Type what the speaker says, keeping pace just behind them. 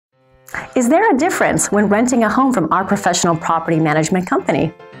Is there a difference when renting a home from our professional property management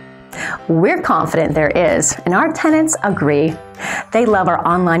company? We're confident there is, and our tenants agree. They love our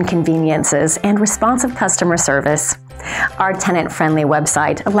online conveniences and responsive customer service. Our tenant-friendly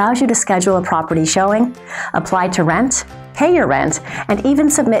website allows you to schedule a property showing, apply to rent, pay your rent, and even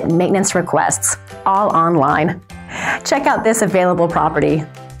submit maintenance requests, all online. Check out this available property.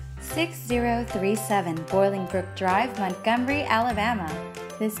 6037 Bolingbrook Drive, Montgomery, Alabama.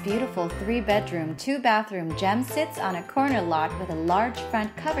 This beautiful 3-bedroom, 2-bathroom gem sits on a corner lot with a large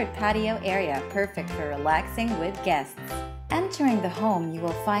front covered patio area perfect for relaxing with guests. Entering the home, you will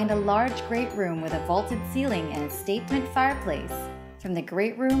find a large great room with a vaulted ceiling and a statement fireplace. From the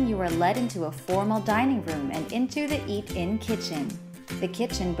great room, you are led into a formal dining room and into the eat-in kitchen. The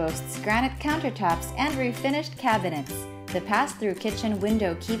kitchen boasts granite countertops and refinished cabinets. The pass-through kitchen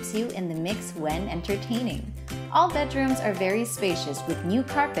window keeps you in the mix when entertaining. All bedrooms are very spacious with new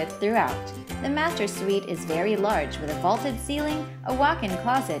carpet throughout. The master suite is very large with a vaulted ceiling, a walk-in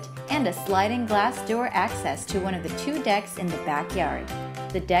closet, and a sliding glass door access to one of the 2 decks in the backyard.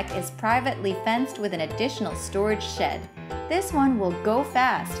 The deck is privately fenced with an additional storage shed. This one will go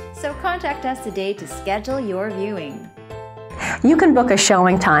fast, so contact us today to schedule your viewing. You can book a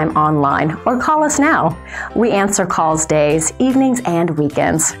showing time online or call us now. We answer calls days, evenings, and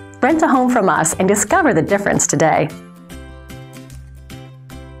weekends. Rent a home from us and discover the difference today.